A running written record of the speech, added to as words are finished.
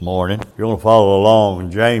Morning. If you want to follow along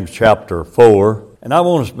in James chapter 4, and I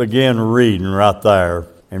want us to begin reading right there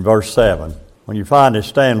in verse 7. When you find it,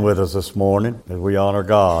 stand with us this morning as we honor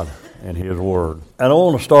God and His Word. And I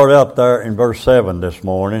want to start out there in verse 7 this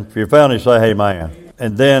morning. If you found it, say amen.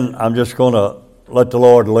 And then I'm just going to let the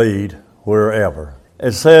Lord lead wherever.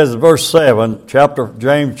 It says, verse 7,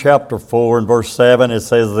 James chapter 4 and verse 7, it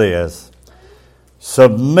says this: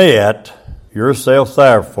 Submit yourself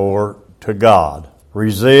therefore to God.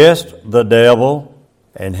 Resist the devil,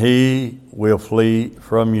 and he will flee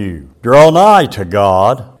from you. Draw nigh to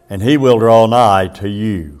God, and he will draw nigh to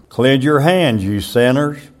you. Cleanse your hands, you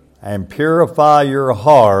sinners, and purify your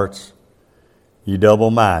hearts, ye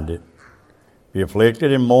double-minded. Be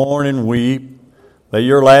afflicted and mourn and weep. Let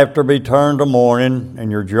your laughter be turned to mourning, and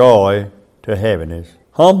your joy to heaviness.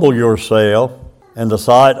 Humble yourself in the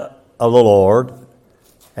sight of the Lord,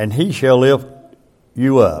 and he shall lift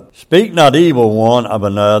you up. Speak not evil one of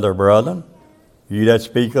another, brethren. He that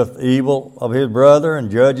speaketh evil of his brother and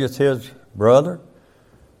judgeth his brother,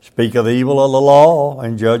 speaketh evil of the law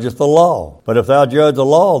and judgeth the law. But if thou judge the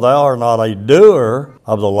law, thou art not a doer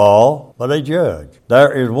of the law, but a judge.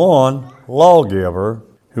 There is one lawgiver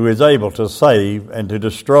who is able to save and to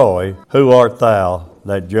destroy. Who art thou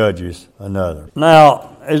that judgest another?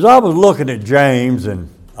 Now, as I was looking at James, and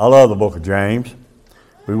I love the book of James.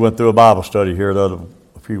 We went through a Bible study here a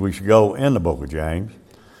few weeks ago in the book of James.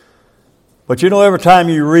 But you know, every time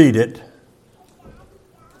you read it,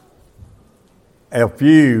 if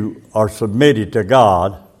you are submitted to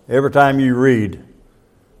God, every time you read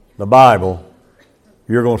the Bible,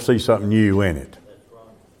 you're going to see something new in it.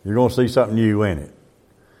 You're going to see something new in it.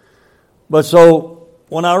 But so,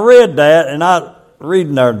 when I read that, and I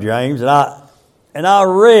reading there James, and I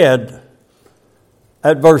read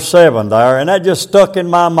at verse 7 there, and that just stuck in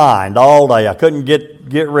my mind all day. I couldn't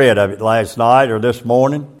get rid of it last night or this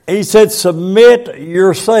morning. He said, submit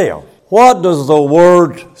yourself. What does the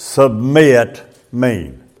word submit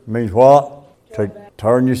mean? It means what? To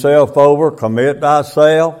turn yourself over, commit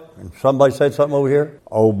thyself. And somebody said something over here.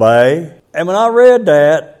 Obey. And when I read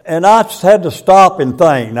that, and I just had to stop and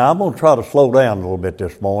think. Now, I'm going to try to slow down a little bit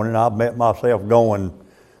this morning. I've met myself going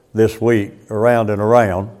this week around and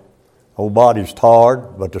around. Whole body's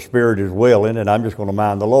tired, but the spirit is willing, and I'm just going to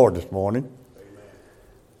mind the Lord this morning. Amen.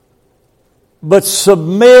 But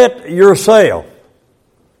submit yourself.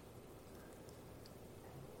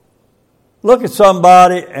 Look at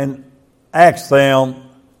somebody and ask them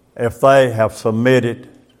if they have submitted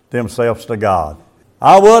themselves to God.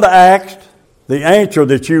 I would have asked the answer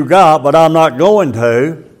that you got, but I'm not going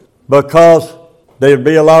to, because there'd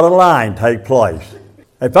be a lot of lying take place.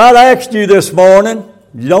 If I'd asked you this morning,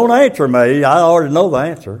 you don't answer me. I already know the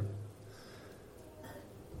answer.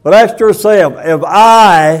 But ask yourself, if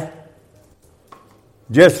I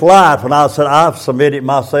just lied when I said I've submitted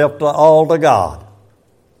myself all to God.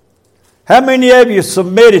 How many of you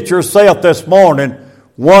submitted yourself this morning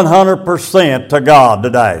 100% to God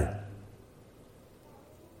today?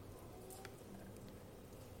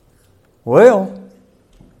 Well,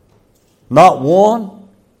 not one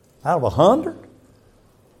out of 100.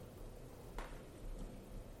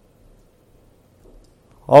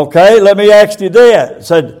 Okay, let me ask you this. It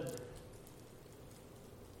said,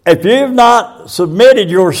 if you've not submitted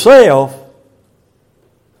yourself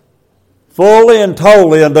fully and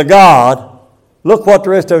totally unto God, look what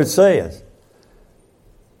the rest of it says.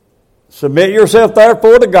 Submit yourself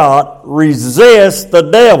therefore to God, resist the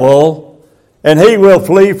devil, and he will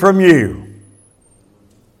flee from you.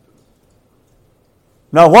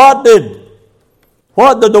 Now what did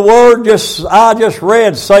the word I just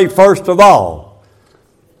read say first of all?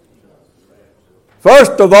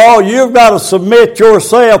 First of all, you've got to submit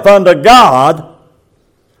yourself unto God.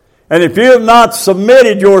 And if you have not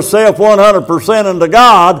submitted yourself 100% unto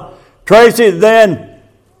God, Tracy, then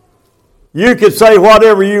you can say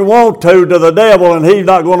whatever you want to the devil, and he's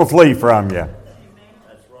not going to flee from you.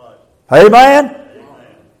 That's right. Amen?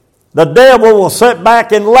 Amen? The devil will sit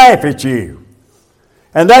back and laugh at you.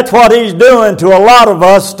 And that's what he's doing to a lot of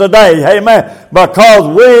us today. Amen?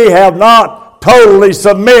 Because we have not totally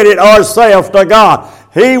submitted ourselves to God.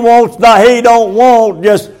 He don't want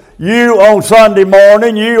just you on Sunday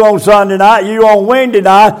morning, you on Sunday night, you on Wednesday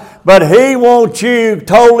night, but he wants you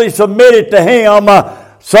totally submitted to him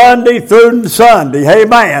Sunday through Sunday.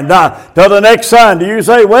 Amen. To the next Sunday. You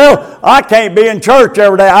say, well, I can't be in church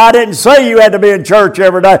every day. I didn't say you had to be in church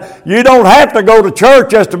every day. You don't have to go to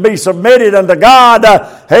church just to be submitted unto God.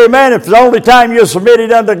 Amen. If it's the only time you're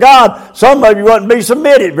submitted unto God, some of you wouldn't be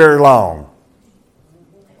submitted very long.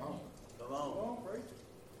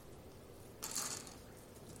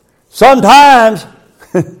 Sometimes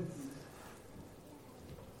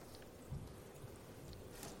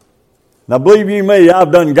Now, believe you me,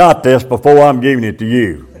 I've done got this before I'm giving it to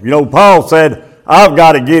you. You know, Paul said, I've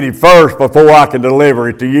got to get it first before I can deliver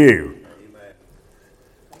it to you.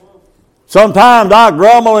 Sometimes I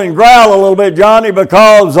grumble and growl a little bit, Johnny,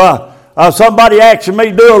 because somebody asking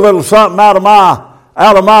me to do a little something out of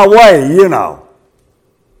my way, you know.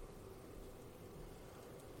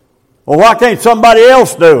 Well, why can't somebody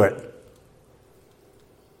else do it?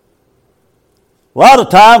 A lot of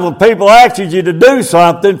times when people ask you to do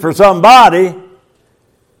something for somebody,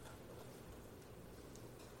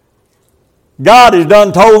 God has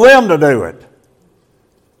done told them to do it.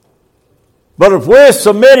 But if we're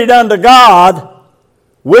submitted unto God,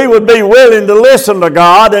 we would be willing to listen to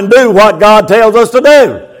God and do what God tells us to do.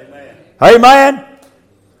 Amen. Amen?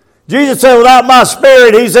 Jesus said, without my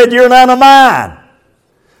spirit, he said, you're none of mine.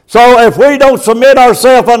 So if we don't submit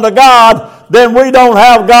ourselves unto God, then we don't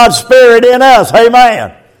have God's Spirit in us.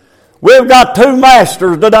 Amen. We've got two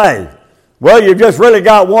masters today. Well, you've just really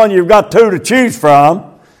got one. You've got two to choose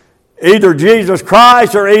from. Either Jesus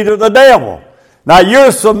Christ or either the devil. Now,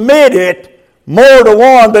 you're submitted more to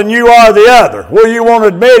one than you are the other, whether you want to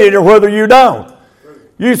admit it or whether you don't.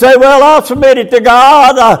 You say, well, I'll submit it to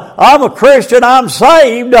God. I'm a Christian. I'm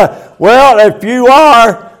saved. Well, if you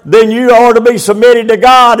are, then you ought to be submitted to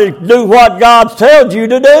God and do what God tells you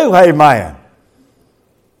to do. Amen.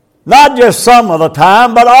 Not just some of the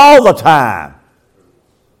time, but all the time.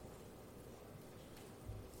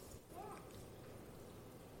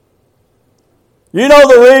 You know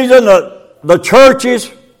the reason that the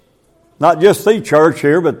churches, not just the church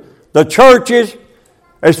here, but the churches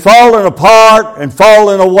is falling apart and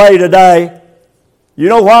falling away today? You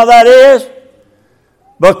know why that is?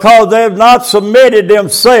 Because they've not submitted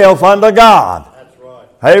themselves unto God. That's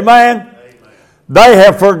right. Amen? Amen. They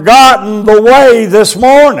have forgotten the way this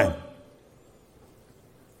morning.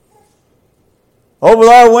 Over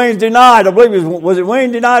there Wednesday night, I believe was it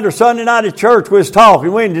Wednesday night or Sunday night at church we was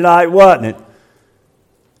talking. Wednesday night, wasn't it?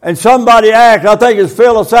 And somebody asked, I think it's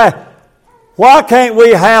Phyllis asked, why can't we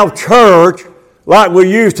have church like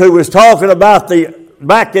we used to? We was talking about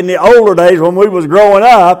back in the older days when we was growing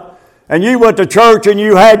up, and you went to church and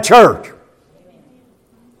you had church.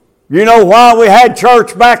 You know why we had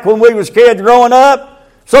church back when we was kids growing up?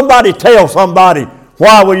 Somebody tell somebody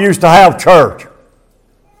why we used to have church.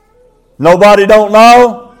 Nobody don't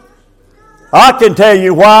know? I can tell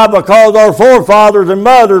you why, because our forefathers and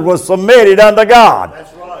mothers was submitted unto God.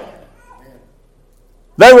 That's right.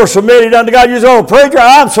 They were submitted unto God. You say, oh, preacher,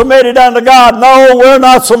 I'm submitted unto God. No, we're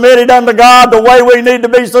not submitted unto God the way we need to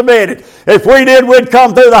be submitted. If we did, we'd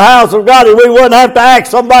come through the house of God and we wouldn't have to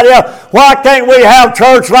ask somebody else. Why can't we have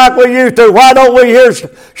church like we used to? Why don't we hear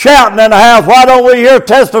shouting in the house? Why don't we hear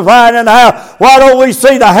testifying in the house? Why don't we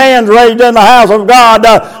see the hands raised in the house of God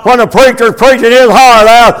when the preacher's preaching his heart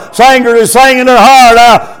out, singer is singing their heart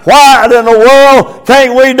out? Why in the world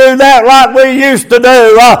can't we do that like we used to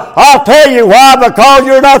do? I'll tell you why, because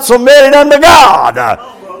you're not submitted unto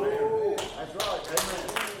God.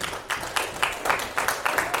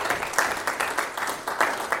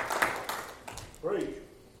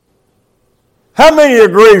 How many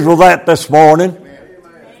agrees with that this morning?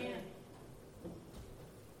 Amen.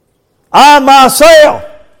 I myself,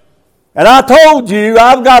 and I told you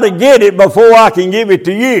I've got to get it before I can give it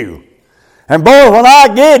to you. And boy, when I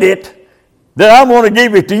get it, then I'm going to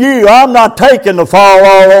give it to you. I'm not taking the fall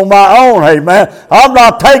all on my own, amen. I'm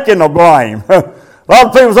not taking the blame. A lot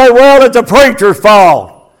of people say, well, it's a preacher's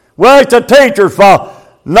fault. Well, it's a teacher's fault.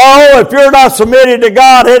 No, if you're not submitted to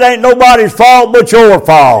God, it ain't nobody's fault but your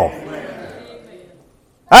fault.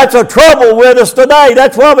 That's the trouble with us today.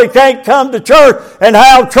 That's why we can't come to church and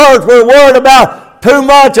have church. We're worried about too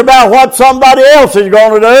much about what somebody else is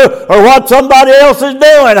going to do or what somebody else is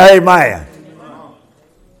doing. Amen.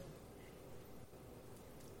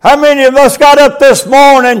 How many of us got up this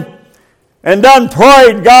morning and done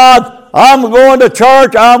prayed, God, I'm going to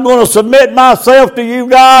church. I'm going to submit myself to you,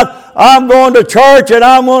 God. I'm going to church and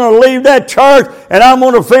I'm going to leave that church and I'm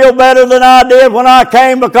going to feel better than I did when I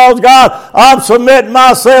came because, God, I'm submitting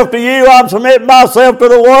myself to you. I'm submitting myself to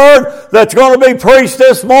the word that's going to be preached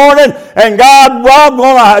this morning. And, God, I'm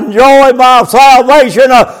going to enjoy my salvation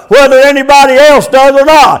whether anybody else does or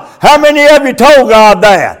not. How many of you told God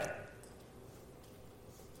that?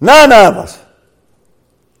 None of us.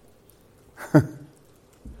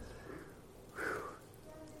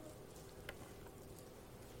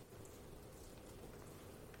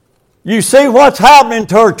 You see what's happening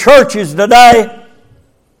to our churches today?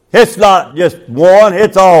 It's not just one,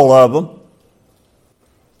 it's all of them.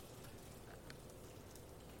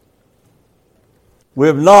 we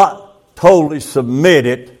have not totally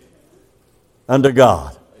submitted unto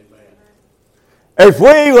God. If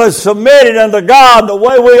we was submitted unto God the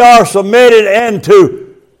way we are submitted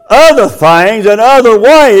into other things and other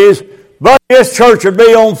ways, but this church would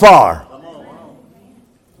be on fire.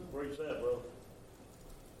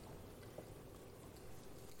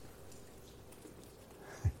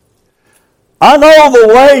 I know the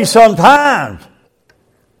way sometimes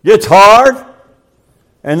gets hard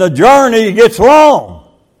and the journey gets long.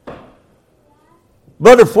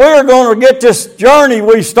 But if we're going to get this journey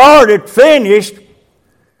we started finished,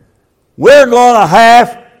 we're going to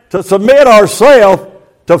have to submit ourselves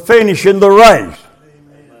to finishing the race.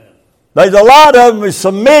 Amen. There's a lot of them is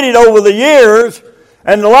submitted over the years,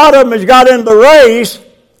 and a lot of them has got in the race,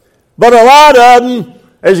 but a lot of them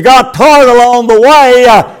has got tired along the way,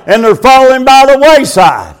 and they're falling by the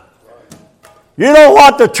wayside. You know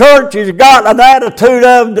what the church has got an attitude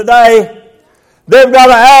of today? They've got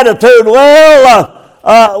an attitude, well,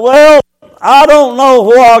 I don't know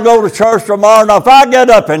where I'll go to church tomorrow. Now, if I get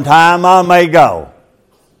up in time, I may go.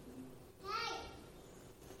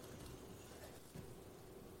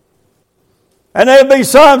 And there'll be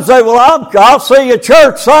some say, well, I'll see you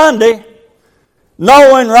church Sunday,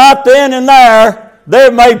 knowing right then and there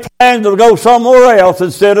they've made plans to go somewhere else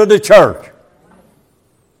instead of the church.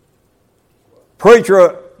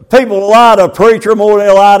 People lie to a preacher more than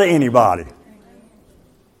they lie to anybody.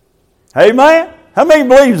 Amen? How many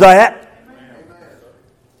believes that?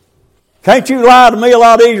 Can't you lie to me a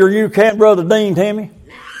lot easier than you can, Brother Dean Timmy?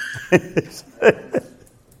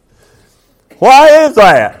 Why is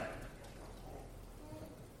that?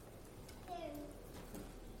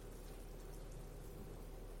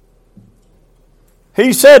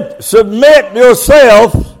 He said, submit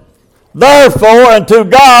yourself, therefore, unto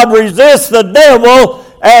God, resist the devil,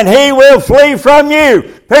 and he will flee from you.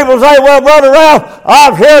 People say, well, Brother Ralph,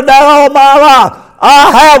 I've heard that all my life.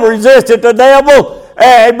 I have resisted the devil,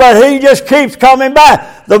 but he just keeps coming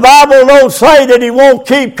back. The Bible don't say that he won't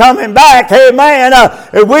keep coming back. Amen.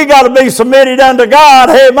 If we got to be submitted unto God,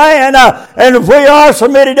 amen. And if we are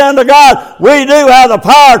submitted unto God, we do have the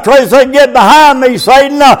power to say, get behind me,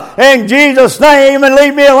 Satan, in Jesus' name, and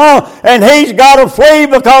leave me alone. And he's got to flee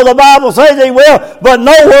because the Bible says he will. But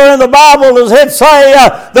nowhere in the Bible does it say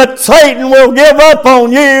that Satan will give up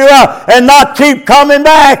on you and not keep coming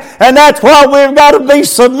back. And that's why we've got to be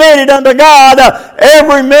submitted unto God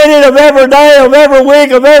every minute of every day, of every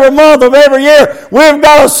week, of every month, of every year. We've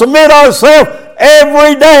got to submit ourselves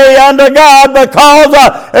every day unto God, because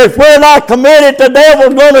if we're not committed, the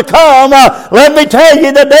devil's going to come. Let me tell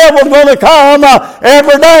you, the devil's going to come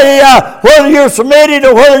every day, whether you're submitted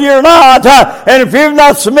or whether you're not. And if you're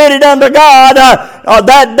not submitted unto God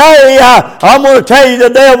that day, I'm going to tell you, the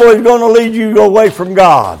devil is going to lead you away from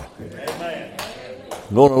God. Amen.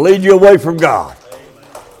 Going to lead you away from God.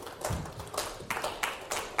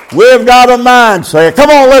 We've got a mindset. Come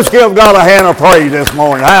on, let's give God a hand of praise this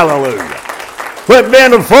morning. Hallelujah. Quit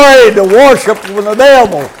being afraid to worship the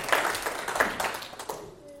devil.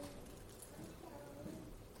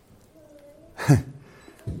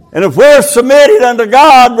 And if we're submitted unto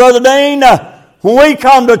God, Brother Dean, when we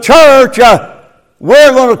come to church,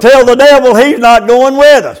 we're going to tell the devil he's not going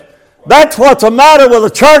with us. That's what's the matter with the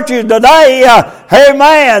churches today.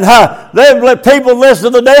 Amen. They've let people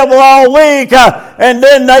listen to the devil all week, and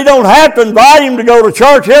then they don't have to invite him to go to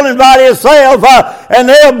church. He'll invite himself, and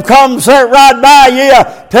he'll come sit right by you,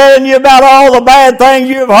 telling you about all the bad things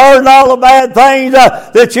you've heard and all the bad things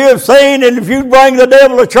that you've seen. And if you bring the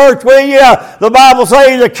devil to church with you, the Bible says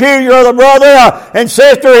he's accuser of the brother and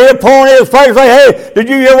sister. He'll point his face and say, hey, did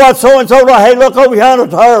you hear what so-and-so done? Hey, look over yonder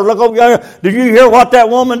to her. Look over yonder. Did you hear what that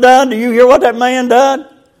woman done? Did you hear what that man done?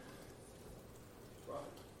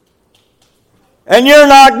 And you're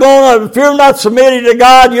not going to, if you're not submitted to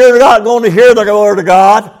God, you're not going to hear the Word of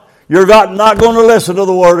God. You're not going to listen to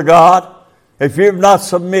the Word of God if you've not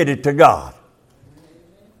submitted to God.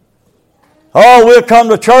 Oh, we'll come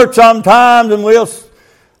to church sometimes and we'll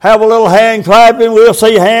have a little hand clapping. We'll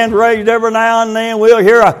see hands raised every now and then. We'll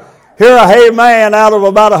hear a hey man out of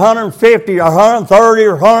about 150 or 130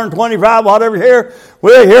 or 125, whatever here.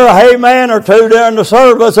 We'll hear a hey man or two during the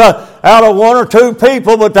service out of one or two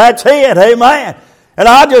people, but that's it. Amen. And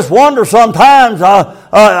I just wonder sometimes,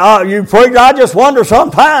 you preach, I just wonder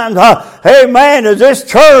sometimes, hey man, is this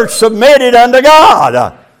church submitted unto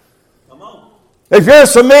God? If you're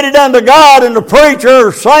submitted unto God and the preacher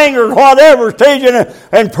or singer or whatever is teaching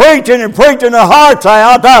and preaching their hearts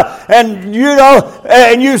out, and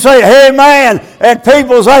you say, hey man, and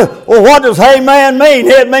people say, well, what does hey man mean?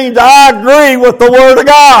 It means I agree with the Word of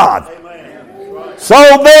God. Amen.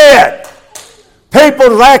 So be it.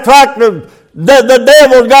 People act like the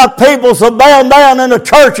devil's got people so bound down in the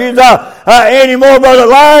churches anymore, Brother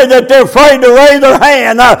Larry, that they're afraid to raise their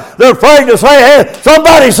hand. They're afraid to say, hey,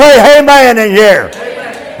 somebody say amen in here.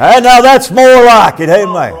 Amen. And now that's more like it.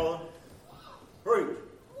 Amen.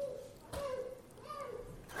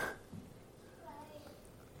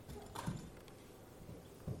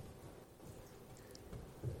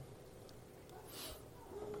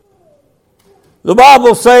 The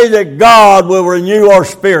Bible says that God will renew our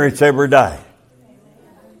spirits every day.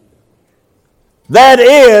 That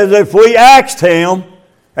is, if we ask Him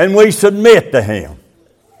and we submit to Him.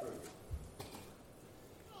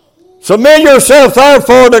 Submit yourself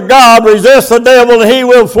therefore to God, resist the devil, and he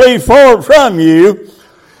will flee from you.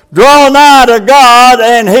 Draw nigh to God,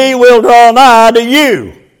 and He will draw nigh to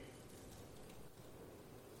you.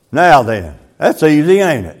 Now then, that's easy,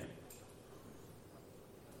 ain't it?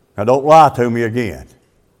 Now don't lie to me again.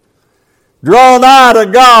 Draw nigh to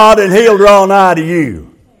God and He'll draw nigh to you.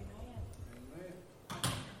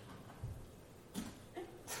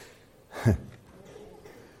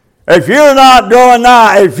 If you're not drawing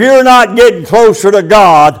nigh, if you're not getting closer to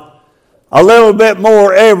God a little bit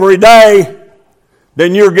more every day,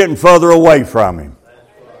 then you're getting further away from Him.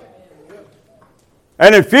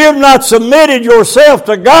 And if you've not submitted yourself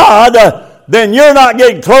to God, then you're not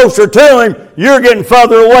getting closer to Him, you're getting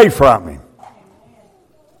further away from Him.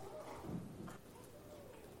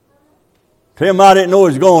 Tim, I didn't know it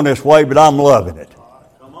was going this way, but I'm loving it.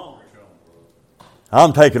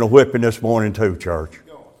 I'm taking a whipping this morning too, church.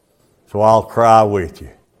 So I'll cry with you.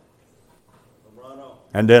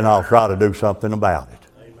 And then I'll try to do something about it.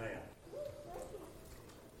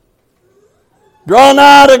 Draw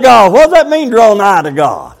nigh to God. What does that mean, draw nigh to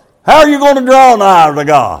God? How are you going to draw nigh to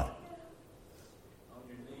God?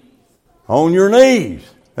 On your knees.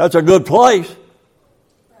 That's a good place.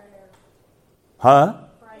 Huh?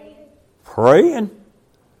 Praying.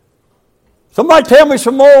 Somebody tell me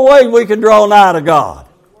some more ways we can draw nigh to God.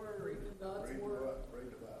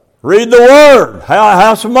 Read the Word.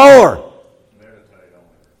 How some more?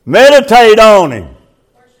 Meditate on Him.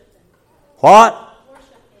 What?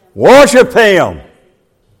 Worship Him.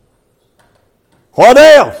 What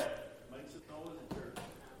else?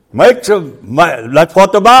 That's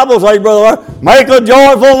what the Bible says, Brother. Make a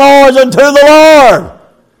joyful noise unto the Lord.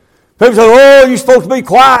 People say, oh, you're supposed to be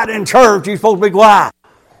quiet in church. You're supposed to be quiet.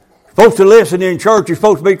 You're supposed to listen in church. You're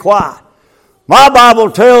supposed to be quiet. My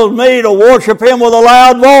Bible tells me to worship Him with a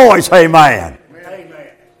loud voice. Amen. Amen.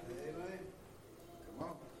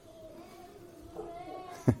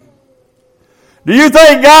 Do you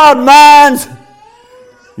think God minds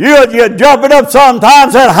you jumping up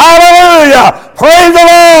sometimes and saying, hallelujah, praise the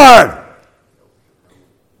Lord?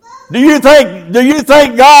 Do you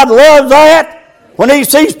think God loves that? When He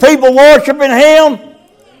sees people worshiping Him?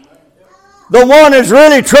 The one that's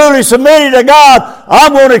really truly submitted to God,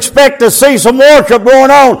 I'm going to expect to see some worship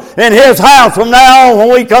going on in His house from now on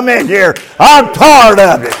when we come in here. I'm tired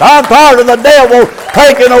of it. I'm tired of the devil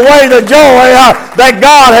taking away the joy that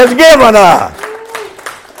God has given us.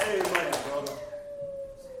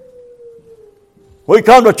 We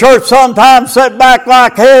come to church sometimes, sit back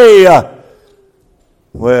like, hey,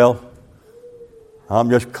 well, I'm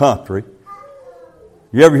just country.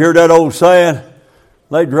 You ever hear that old saying?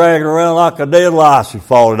 They drag it around like a dead lice who's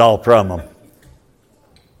falling off from them.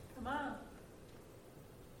 Come on.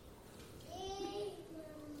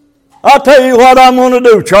 I'll tell you what I'm going to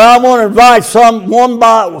do, Charlie. I'm going to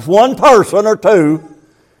invite one person or two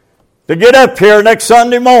to get up here next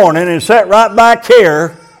Sunday morning and sit right back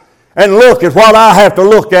here and look at what I have to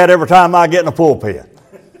look at every time I get in the pulpit.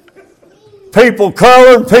 People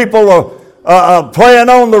coloring, people are playing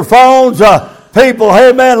on their phones, people,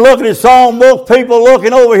 hey man, looking at songbooks, people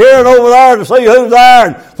looking over here and over there to see who's there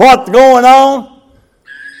and what's going on.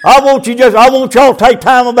 I want y'all to take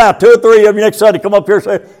time, about 2 or 3 of you next Sunday, come up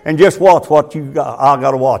here and just watch what I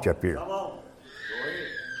got to watch up here. Come on.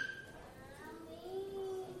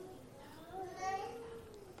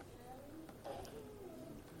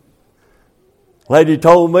 Lady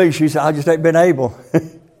told me, she said, I just ain't been able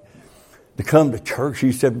to come to church.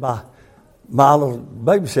 She said, my little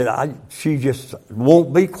baby said, she just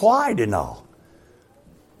won't be quiet and all.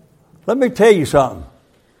 Let me tell you something.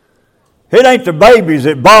 It ain't the babies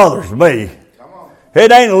that bothers me.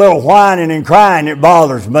 It ain't a little whining and crying that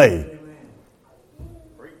bothers me.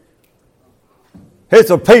 It's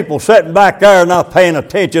the people sitting back there not paying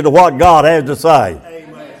attention to what God has to say.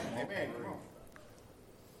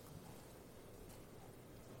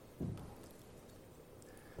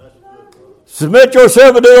 Submit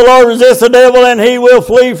yourself unto the Lord, resist the devil, and he will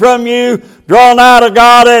flee from you. Draw nigh to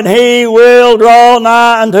God, and He will draw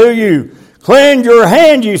nigh unto you. Cleanse your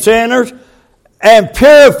hands, ye sinners, and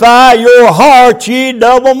purify your hearts, ye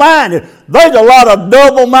double-minded. There's a lot of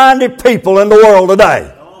double-minded people in the world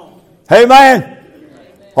today. Amen.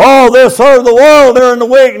 Oh, they'll serve the world during the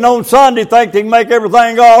week, and on Sunday think they can make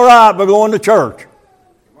everything all right by going to church.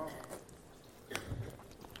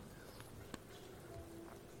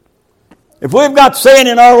 If we've got sin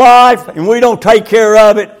in our life and we don't take care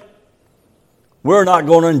of it, we're not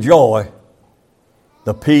going to enjoy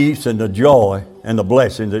the peace and the joy and the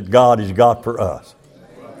blessing that God has got for us.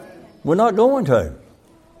 We're not going to.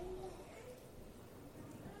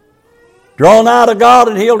 Draw nigh to God,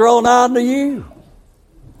 and He'll draw nigh to you.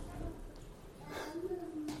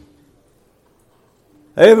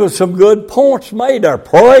 There was some good points made there.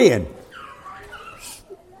 Praying.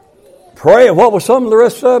 What was some of the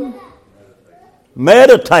rest of them?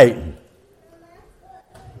 Meditating.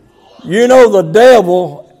 You know, the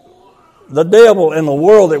devil in the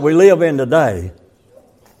world that we live in today,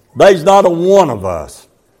 there's not a one of us.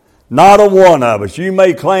 Not a one of us. You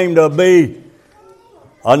may claim to be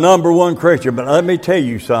a number one Christian, but let me tell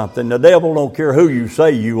you something. The devil don't care who you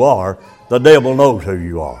say you are. The devil knows who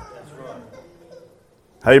you are.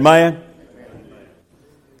 Amen?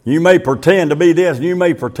 You may pretend to be this and you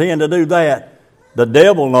may pretend to do that. The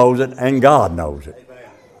devil knows it and God knows it.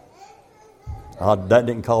 That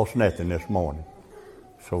didn't cost nothing this morning.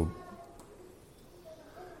 So,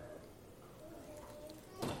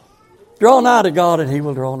 draw nigh to God, and He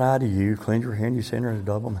will draw nigh to you. Cleanse your hand, you sinner, and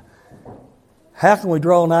double. How can we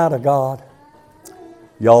draw nigh to God?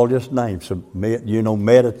 Y'all just name some.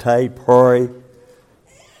 Meditate, pray,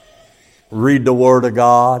 read the Word of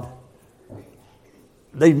God.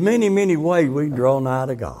 There's many, many ways we can draw nigh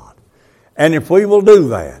to God. And if we will do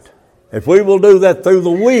that through the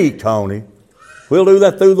week, Tony, we'll do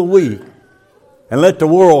that through the week. And let the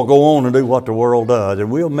world go on and do what the world does.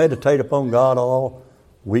 And we'll meditate upon God all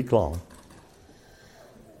week long.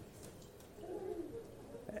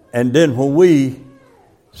 And then when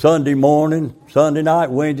Sunday morning, Sunday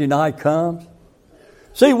night, Wednesday night comes,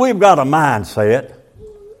 see, we've got a mindset.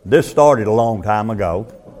 This started a long time ago.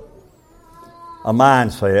 A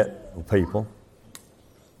mindset of people.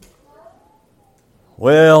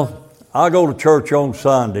 Well, I go to church on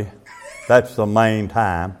Sunday. That's the main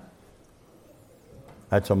time.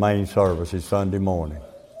 That's the main service, is Sunday morning.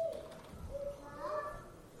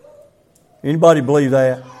 Anybody believe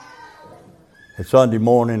that? That Sunday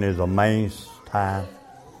morning is the main time?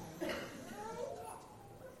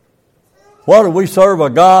 What, do we serve a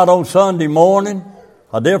God on Sunday morning?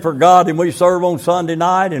 A different God than we serve on Sunday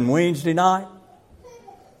night and Wednesday night?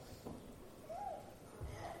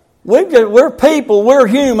 We're people, we're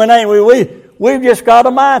human, ain't we? We've just got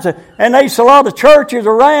a mindset. And there's a lot of churches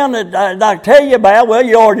around that I tell you about. Well,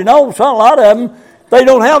 you already know, a lot of them, they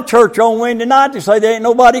don't have church on Wednesday night. They say there ain't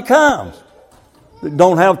nobody comes. They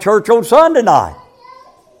don't have church on Sunday night.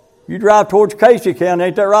 You drive towards Casey County,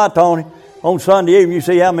 ain't that right, Tony? On Sunday evening, you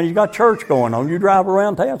see how many's got church going on. You drive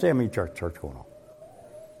around town, see how many church going on.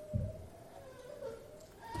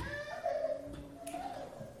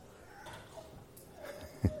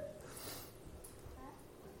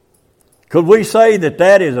 Could we say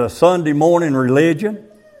that is a Sunday morning religion?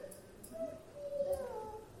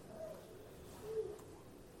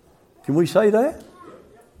 Can we say that?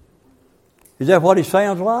 Is that what it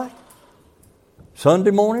sounds like?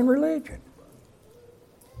 Sunday morning religion.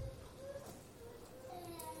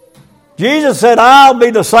 Jesus said, I'll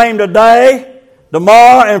be the same today,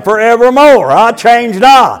 tomorrow, and forevermore. I change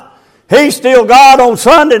not. He's still God on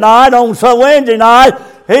Sunday night, on Wednesday night.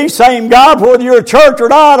 He's same God whether you're at church or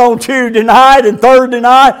not, on Tuesday night and Thursday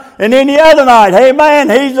night and any other night. Amen.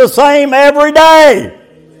 He's the same every day.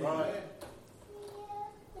 Right.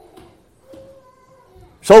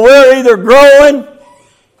 So we're either growing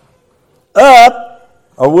up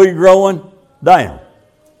or we're growing down.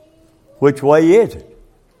 Which way is it?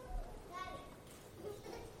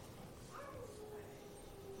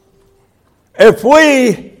 If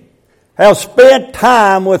we have spent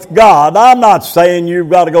time with God, I'm not saying you've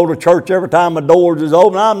got to go to church every time the doors is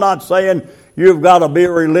open. I'm not saying you've got to be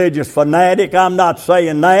a religious fanatic. I'm not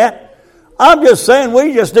saying that. I'm just saying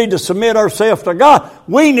we just need to submit ourselves to God.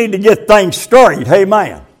 We need to get things straight.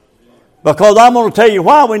 Amen. Because I'm going to tell you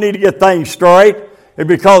why we need to get things straight. It's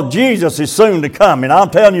because Jesus is soon to come. And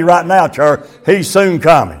I'm telling you right now, church, He's soon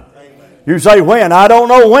coming. You say when? I don't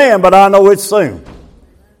know when, but I know it's soon.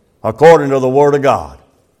 According to the Word of God.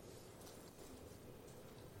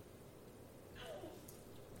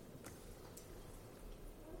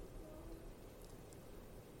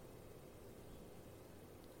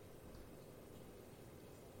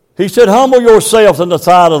 He said, humble yourselves in the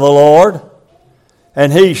sight of the Lord,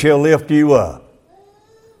 and He shall lift you up.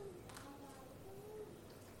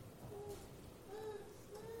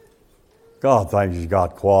 God thinks He's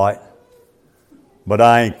got quiet, but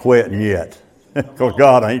I ain't quitting yet, because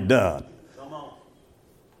God ain't done.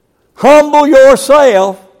 Humble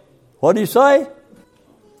yourself. What do you say?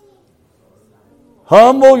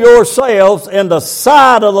 Humble yourselves in the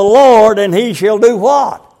sight of the Lord, and He shall do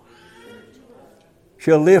what?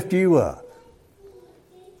 Shall lift you up.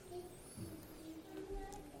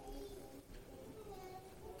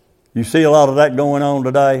 You see a lot of that going on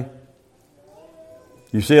today?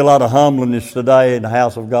 You see a lot of humbleness today in the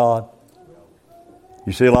house of God?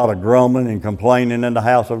 You see a lot of grumbling and complaining in the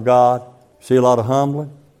house of God? See a lot of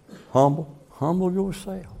humbling? Humble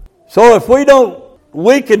yourself. So if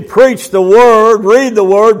we can preach the Word, read the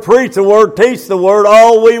Word, preach the Word, teach the Word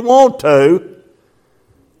all we want to.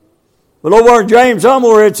 But over in James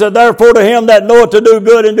somewhere it said, therefore to him that knoweth to do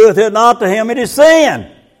good and doeth it not, to him it is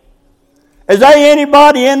sin. Is there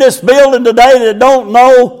anybody in this building today that don't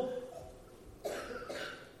know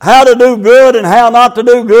how to do good and how not to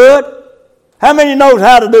do good? How many knows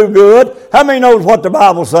how to do good? How many knows what the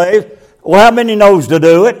Bible says? Well, how many knows to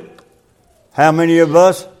do it? How many of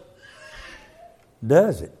us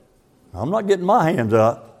does it? I'm not getting my hands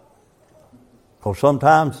up, because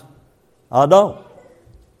sometimes I don't.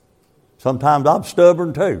 Sometimes I'm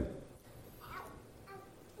stubborn too.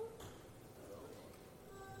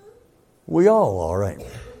 We all are, ain't we?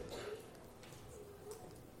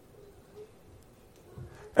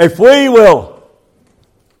 If we will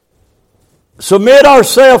submit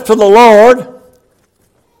ourselves to the Lord,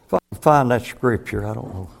 if I can find that scripture, I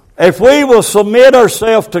don't know. If we will submit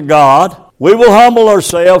ourselves to God, we will humble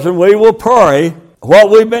ourselves and we will pray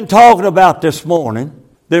what we've been talking about this morning,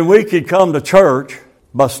 then we could come to church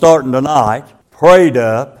by starting tonight, prayed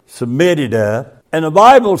up, submitted up. And the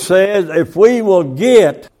Bible says if we will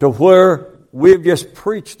get to where we've just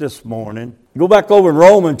preached this morning, go back over in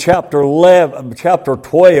Romans chapter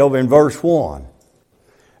 12 and verse 1.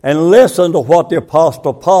 And listen to what the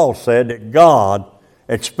Apostle Paul said that God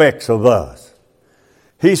expects of us.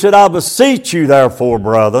 He said, I beseech you therefore,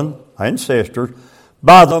 brethren and sisters,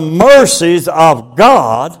 by the mercies of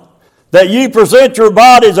God, that ye present your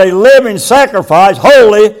bodies a living sacrifice,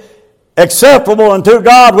 holy, acceptable unto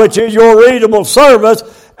God, which is your reasonable service,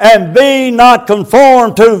 and be not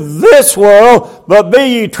conformed to this world, but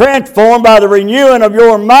be ye transformed by the renewing of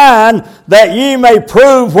your mind, that ye may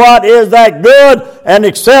prove what is that good and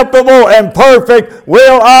acceptable and perfect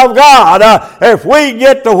will of God. If we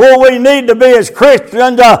get to where we need to be as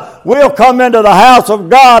Christians, we'll come into the house of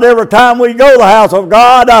God every time we go to the house of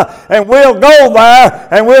God, and we'll go there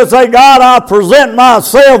and we'll say, God, I present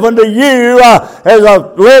myself unto you as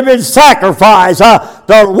a living sacrifice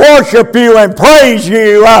to worship you and praise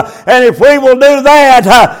you. And if we will do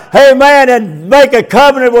that, amen, and make a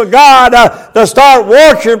covenant with God to start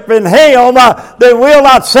worshiping Him, then we'll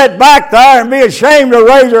not sit back there and be ashamed to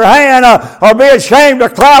raise our hand or be ashamed to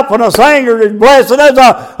clap when a singer is blessing us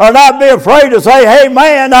or not be afraid to say, hey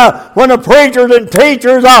man, when the preachers and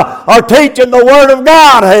teachers are teaching the Word of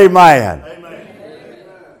God, amen. Amen.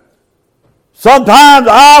 Sometimes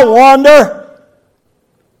I wonder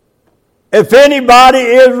if anybody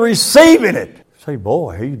is receiving it. Say,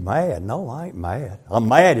 boy, he's mad. No, I ain't mad. I'm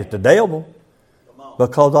mad at the devil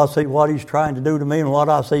because I see what he's trying to do to me and what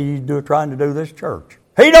I see he's trying to do to this church.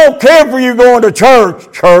 He don't care for you going to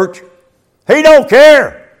church. He don't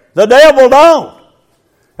care. The devil don't.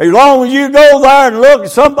 As long as you go there and look at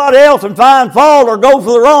somebody else and find fault or go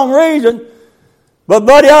for the wrong reason. But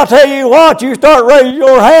buddy, I'll tell you what, you start raising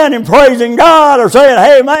your hand and praising God or saying,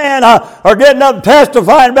 hey man, or getting up and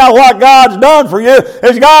testifying about what God's done for you.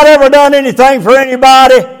 Has God ever done anything for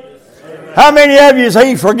anybody? Amen. How many of you has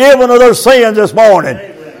He forgiven of their sins this morning?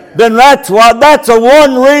 Amen. Then that's the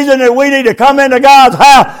one reason that we need to come into God's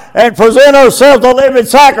house and present ourselves a living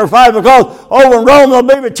sacrifice, because over in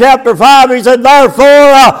Romans chapter 5 he said, therefore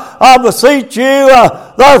I beseech you,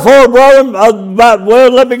 therefore brethren,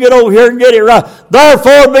 let me get over here and get it right.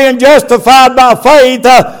 Therefore being justified by faith,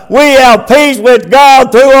 we have peace with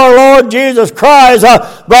God through our Lord Jesus Christ,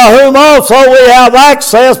 by whom also we have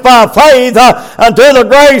access by faith unto the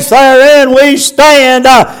grace therein we stand,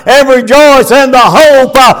 and rejoice in the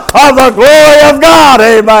hope of the glory of God.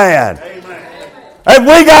 Amen. If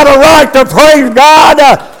we got a right to praise God,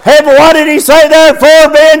 what did He say?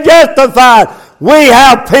 Therefore, being justified, we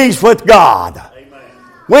have peace with God. Amen.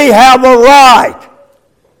 We have a right.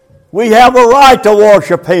 We have a right to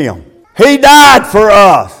worship Him. He died for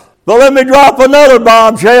us. But let me drop another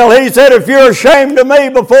bombshell. He said, if you're ashamed of me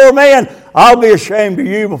before men, I'll be ashamed of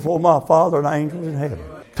you before my Father and angels in heaven.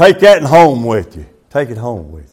 Take that home with you. Take it home with you.